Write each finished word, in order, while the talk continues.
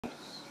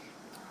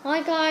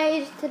Hi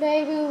guys,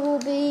 today we will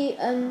be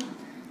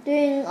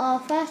doing our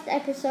first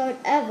episode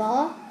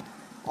ever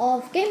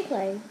of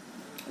gameplay.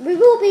 We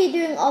will be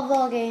doing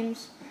other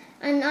games,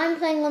 and I'm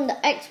playing on the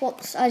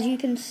Xbox, as you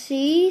can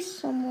see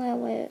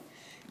somewhere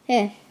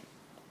here,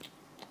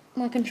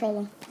 my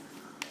controller.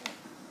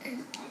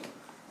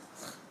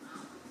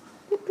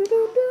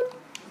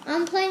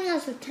 I'm playing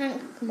as a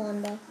tank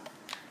commander,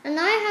 and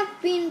I have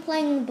been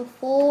playing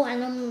before,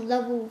 and I'm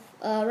level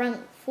rank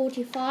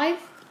 45.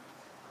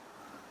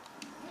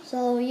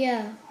 So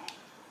yeah,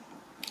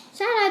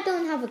 sad I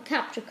don't have a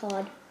capture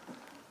card.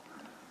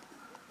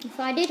 If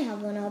I did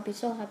have one, I'd be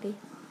so happy.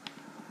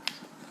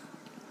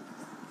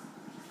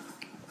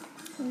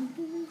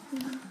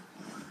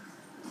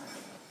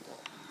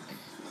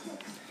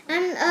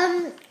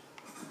 And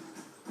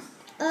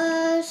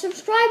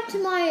subscribe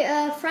to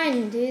my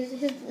friend. His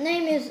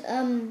name is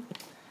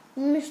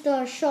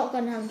Mr.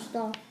 Shotgun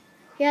Hamster.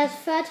 He has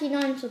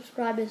 39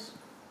 subscribers.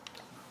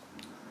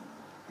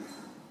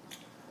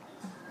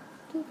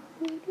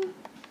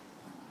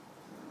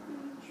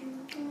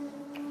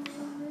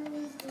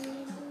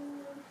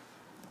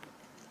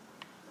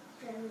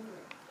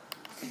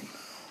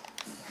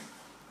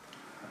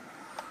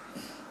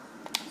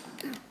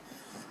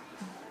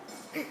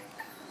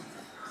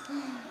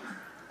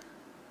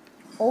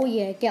 Oh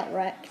yeah, get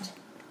wrecked.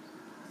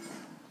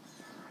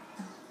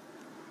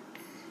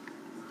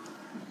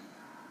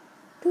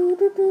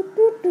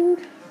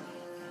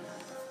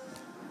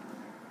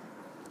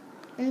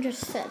 I'm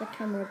just set the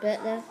camera a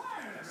bit there.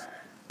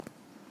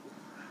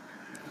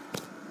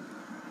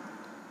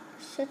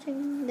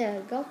 Setting, there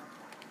we go.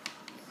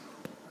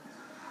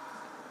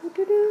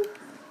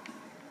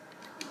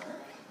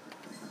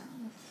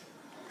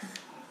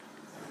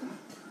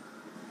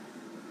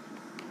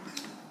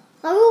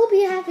 I will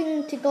be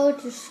having to go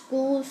to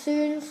school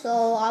soon,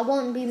 so I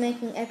won't be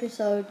making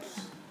episodes.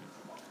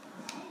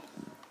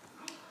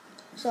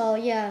 So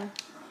yeah.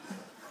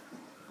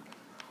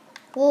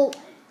 Well,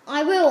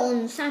 I will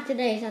on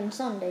Saturdays and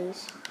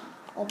Sundays,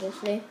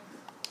 obviously.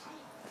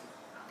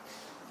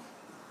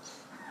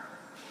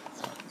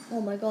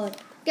 Oh my god.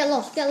 Get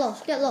lost, get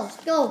lost, get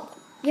lost, go!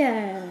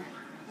 Yeah.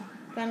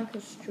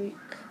 Banker streak.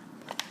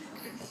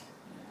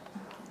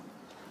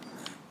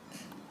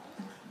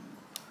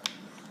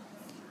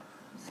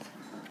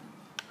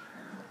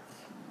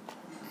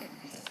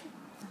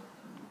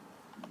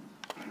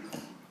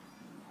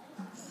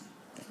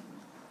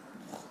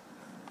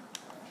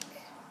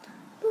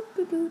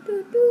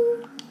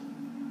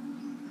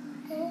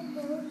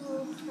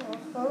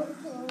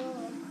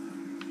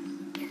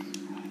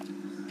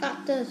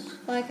 Cactus,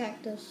 fire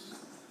cactus.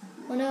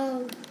 Oh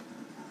no.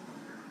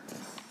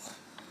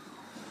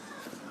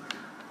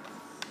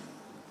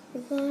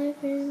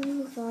 Reviving,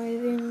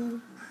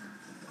 reviving.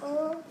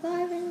 Oh,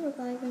 reviving,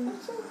 reviving.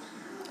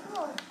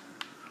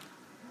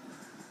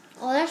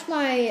 Oh, that's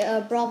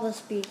my brother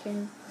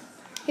speaking.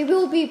 He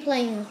will be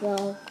playing as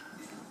well.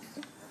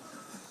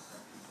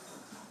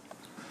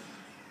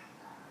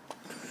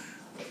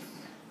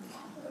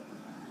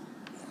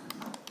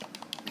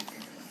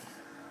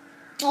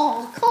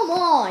 Oh, come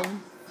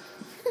on!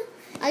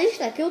 At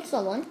least I killed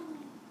someone.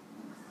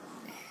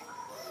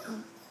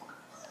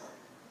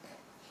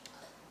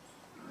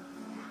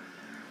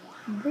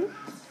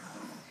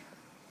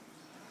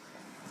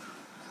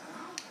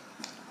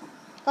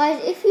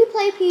 Guys, if you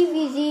play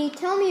PvZ,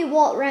 tell me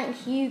what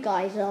rank you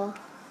guys are.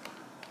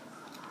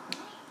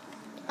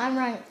 I'm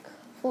rank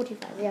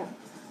 45, yeah.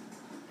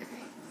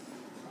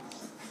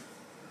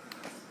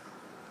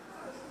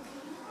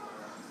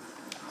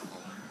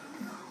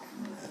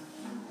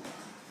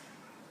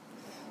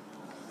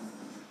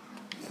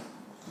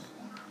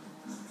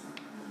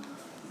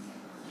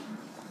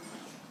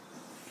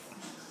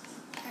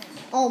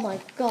 Oh my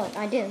god,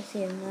 I didn't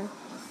see him there.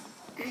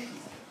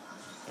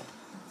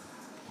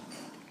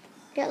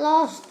 Get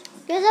lost!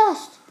 Get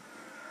lost!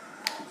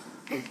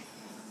 I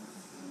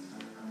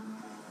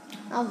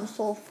have a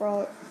sore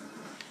throat.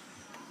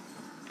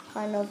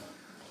 Kind of.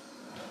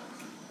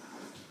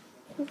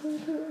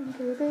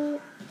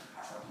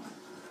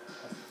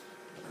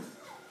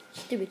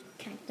 Stupid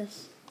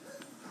cactus.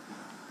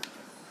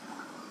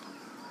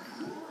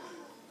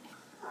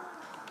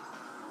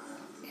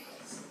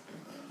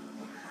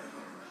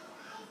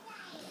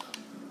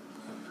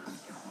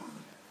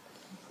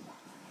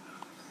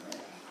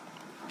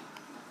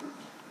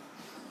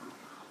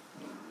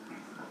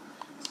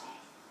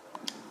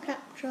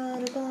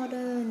 Capture the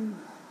garden.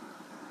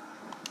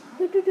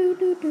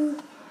 Do.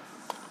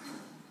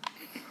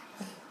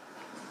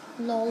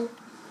 Lol.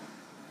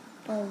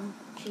 Oh,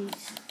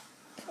 jeez.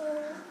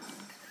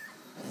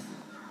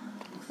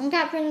 I'm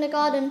capturing the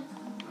garden.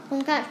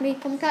 Come catch me.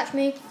 Come catch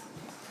me.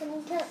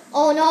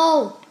 Oh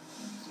no!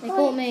 They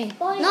caught me.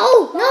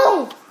 No!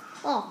 No!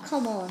 Oh,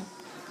 come on.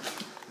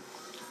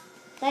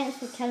 Thanks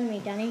for telling me,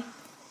 Danny.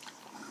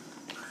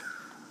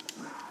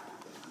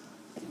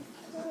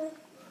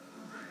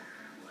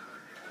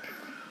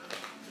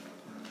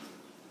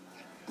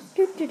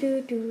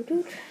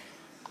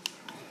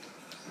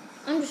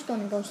 I'm just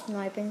gonna go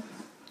sniping.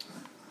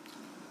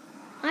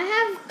 I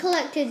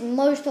collected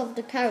most of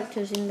the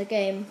characters in the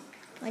game.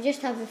 I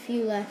just have a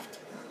few left.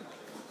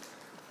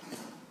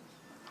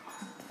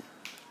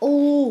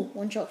 Oh,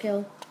 one shot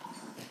kill.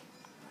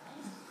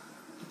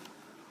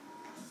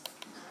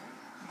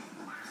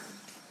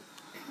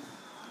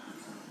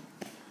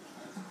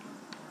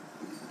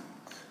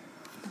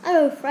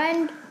 Hello,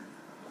 friend.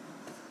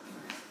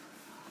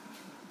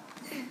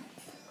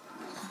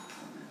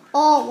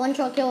 Oh, one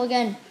shot kill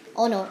again.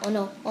 Oh no, oh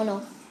no, oh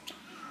no.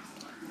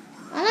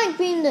 I like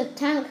being the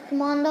tank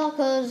commander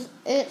because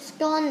its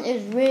gun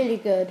is really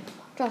good.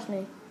 Trust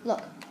me.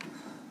 Look.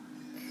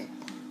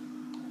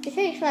 It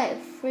takes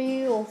like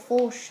 3 or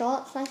 4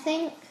 shots, I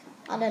think.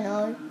 I don't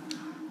know.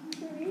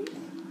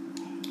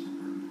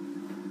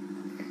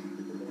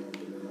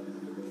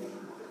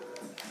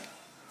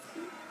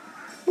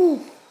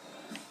 Ooh.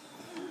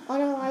 Oh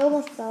no, I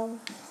almost fell.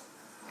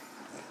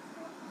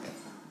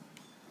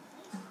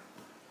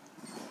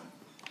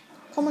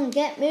 Come and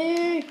get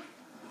me.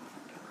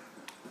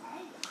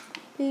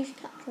 Please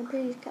capture,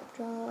 please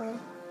capture.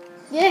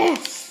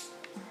 Yes!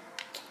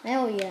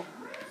 Hell yeah.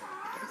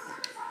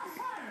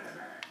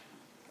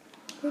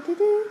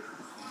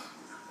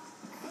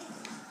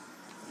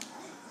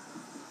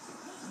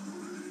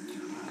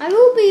 I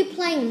will be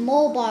playing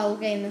mobile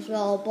game as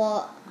well,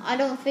 but I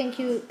don't think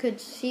you could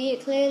see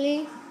it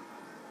clearly.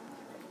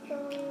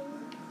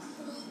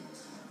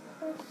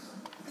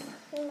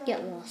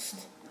 Get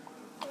lost.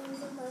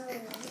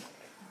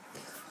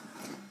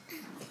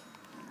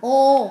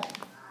 Oh!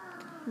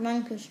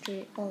 Manka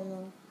Street. Oh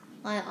no.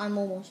 I'm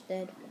almost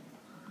dead.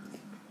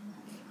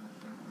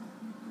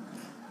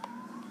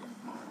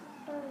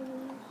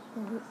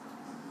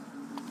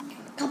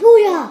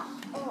 Kabuya!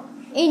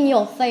 In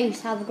your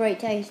face, have a great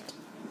taste.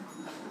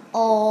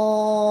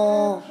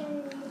 Oh.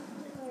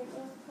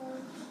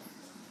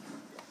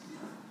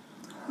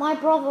 My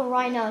brother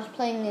right now is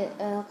playing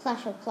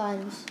Clash of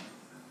Clans.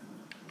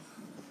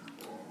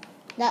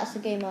 That's the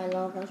game I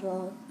love as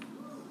well.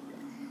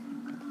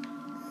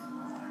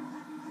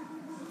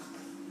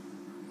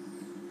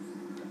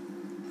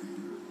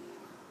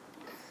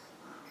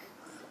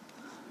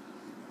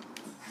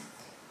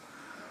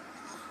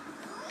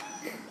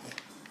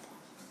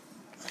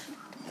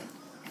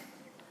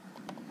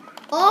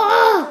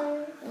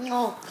 Oh!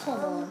 Oh, come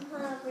on.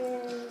 I'm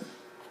having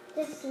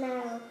this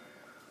now.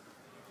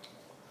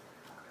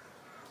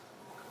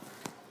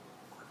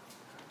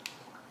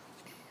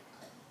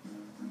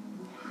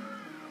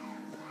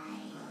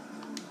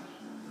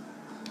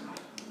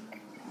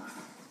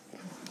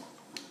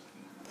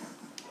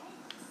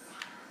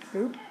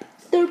 Doop,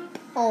 doop.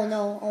 Oh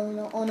no, oh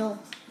no, oh no.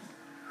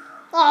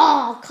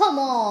 Oh, come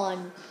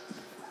on.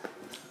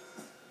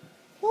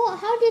 What?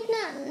 How did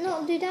that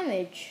not do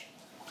damage?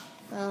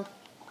 Well,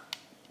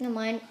 never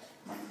mind.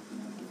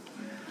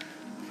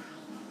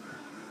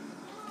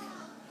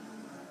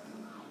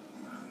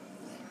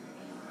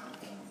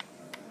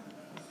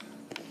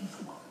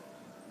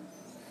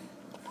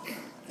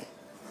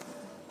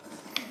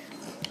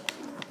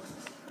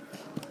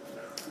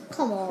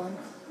 Come on.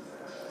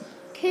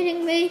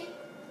 Kidding me?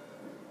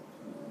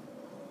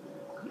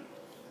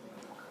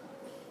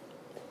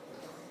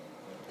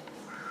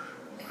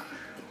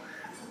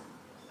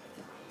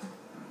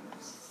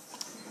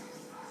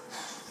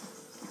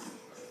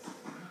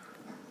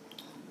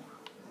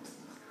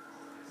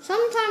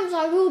 Sometimes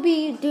I will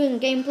be doing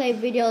gameplay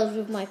videos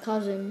with my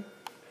cousin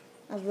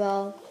as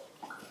well.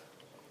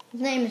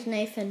 His name is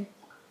Nathan.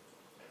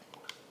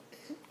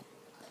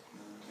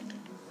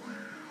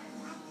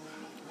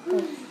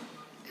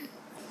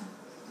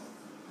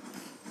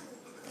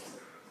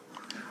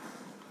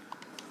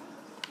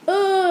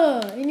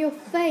 In your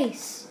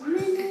face. How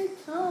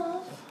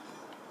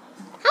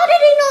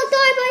did he not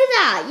die by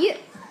that?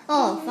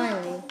 Oh,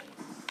 finally.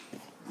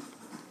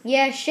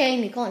 Yeah,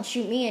 shame you can't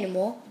shoot me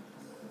anymore.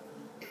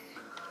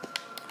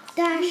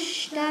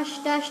 Dash, dash,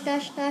 dash,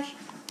 dash, dash.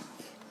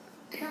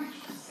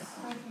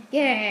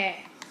 Yeah.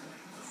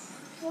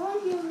 Why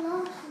you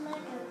lost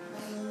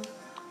megaphone?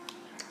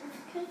 It's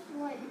because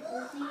like the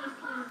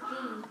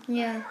ZPG.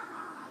 Yeah.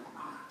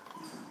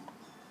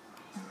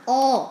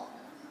 Oh.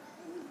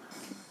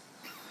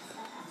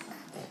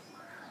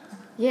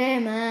 Yeah,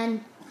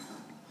 man.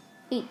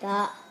 Eat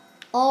that.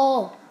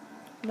 Oh.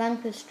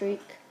 Vanker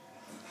streak.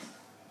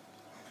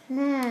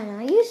 Man,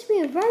 I used to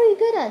be very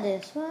good at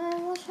this.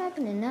 What's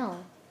happening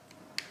now?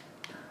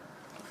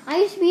 I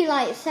used to be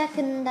like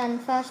second and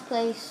first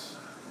place.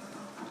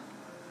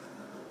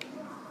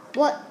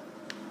 What?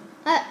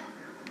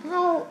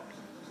 How?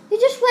 He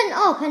just went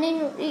up and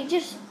then it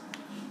just...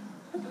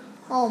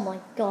 Oh my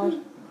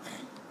god.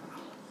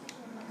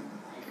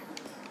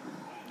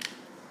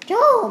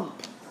 Jump!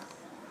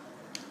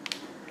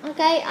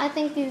 Okay, I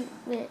think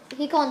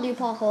he can't do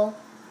parkour.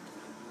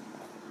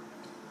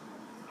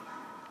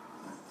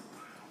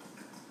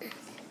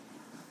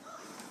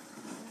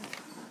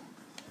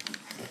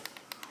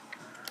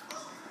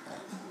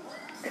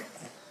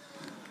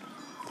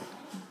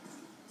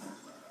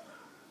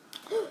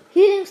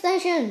 Healing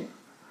station.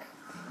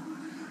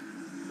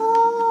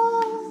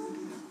 Oh.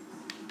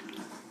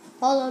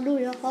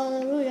 Hallelujah,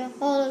 hallelujah,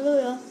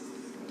 hallelujah.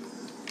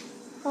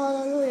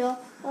 Hallelujah,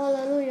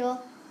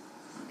 hallelujah.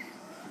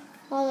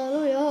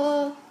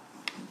 Hallelujah.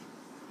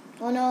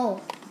 Oh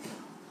no.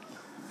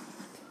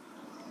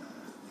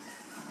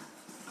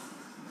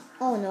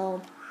 Oh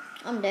no.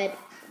 I'm dead.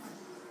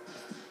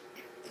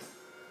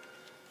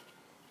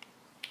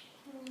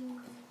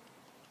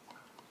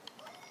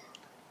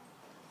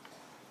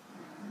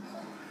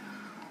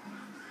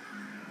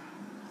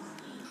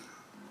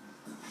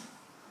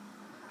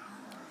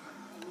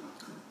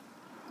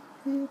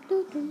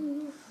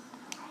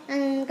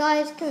 And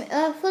guys, for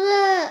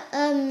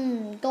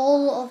the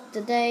goal of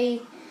the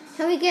day,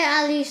 can we get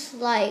at least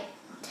like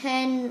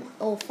 10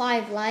 or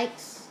 5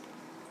 likes?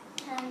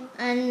 10.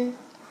 And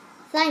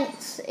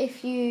thanks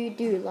if you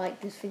do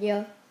like this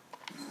video.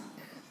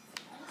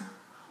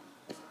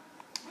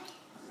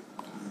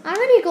 I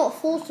already got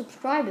 4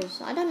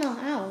 subscribers. I don't know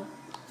how.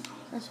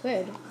 That's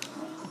weird.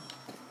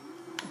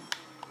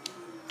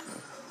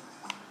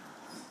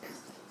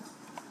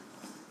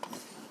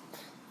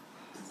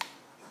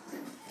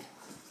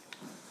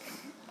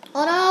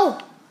 Oh no!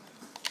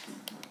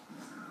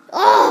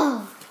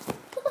 Oh!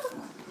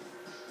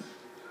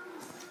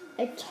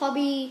 A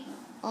tubby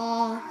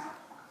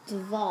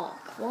dvark.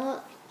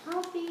 What?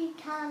 Tubby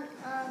can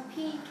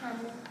pea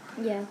cannon.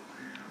 Yeah.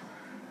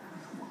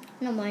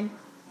 Not mine.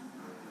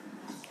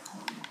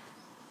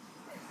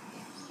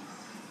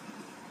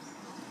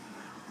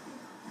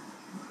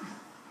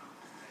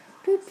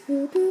 Do,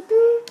 do, do,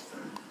 do.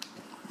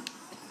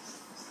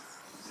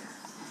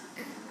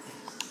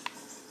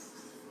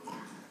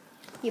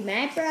 You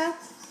mad, bro?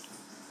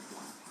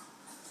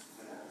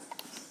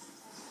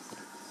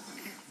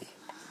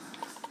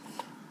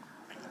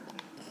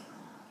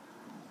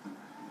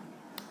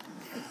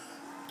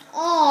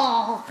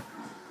 Oh,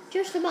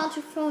 just about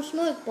to throw a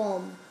smoke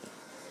bomb.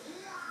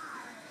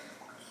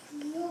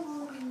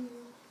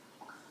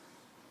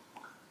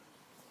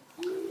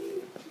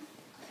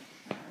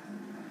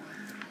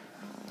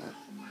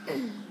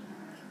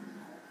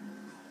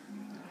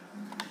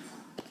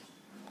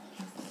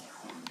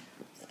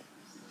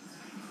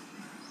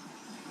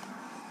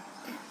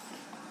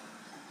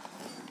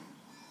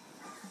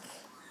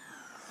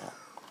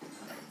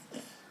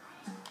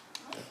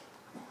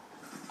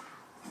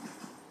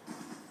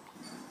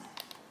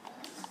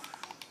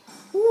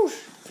 Whoosh.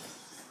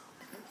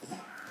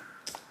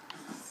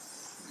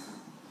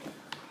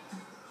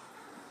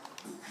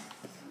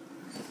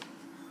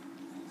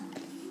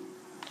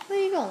 Where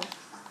you going?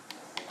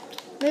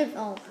 Move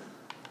on.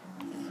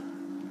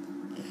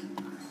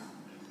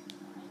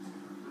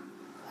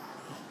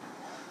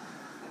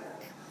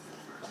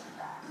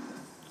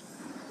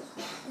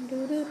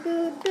 Do, do,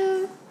 do,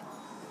 do.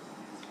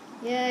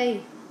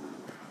 Yay.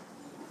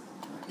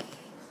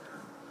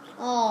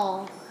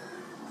 Oh.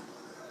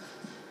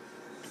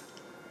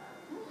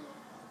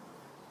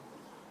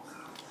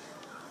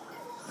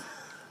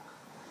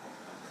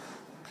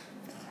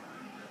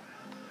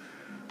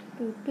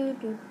 Do, do,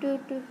 do, do,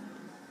 do.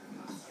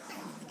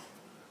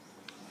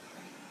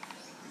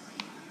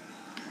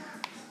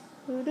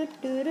 Do, do,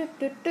 do, do,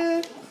 do,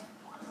 do.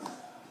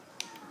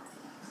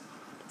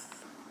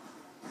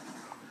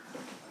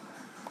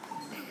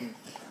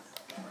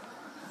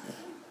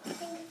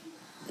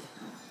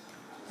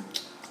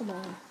 Come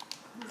on.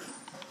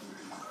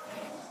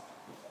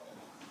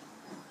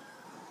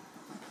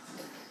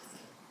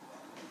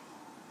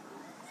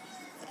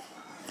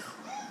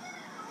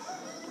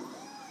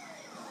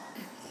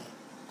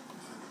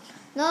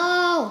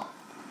 No!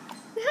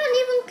 We haven't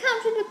even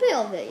captured a bit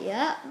of it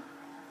yet.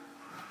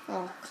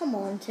 Oh, come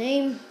on,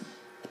 team.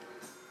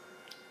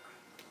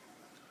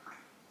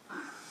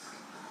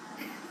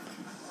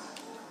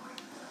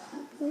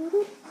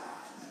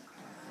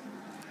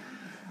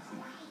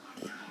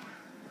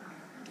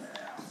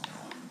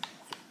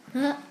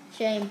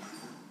 Shame.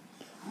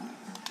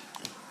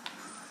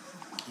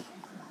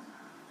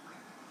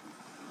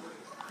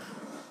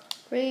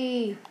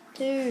 Three,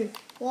 two,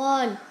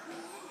 one.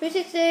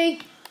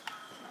 360.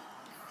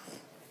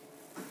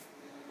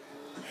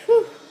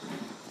 Whew.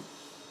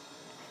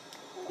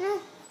 Yeah.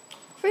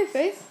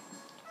 3-3.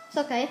 It's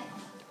okay.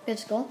 Good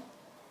score.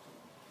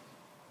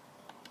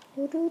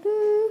 Do, do,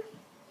 do.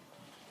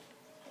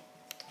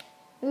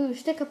 Ooh,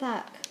 sticker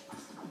pack.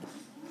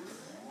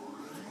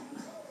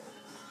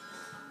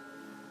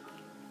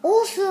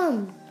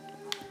 Awesome!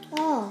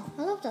 Oh,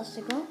 I love that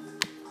sticker.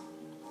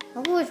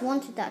 I've always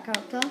wanted that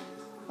character,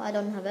 but I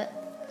don't have it.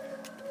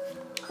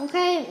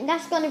 Okay,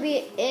 that's gonna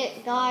be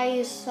it,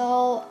 guys.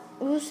 So,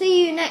 we'll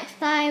see you next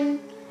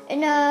time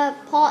in a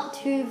part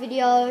 2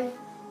 video.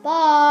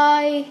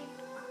 Bye!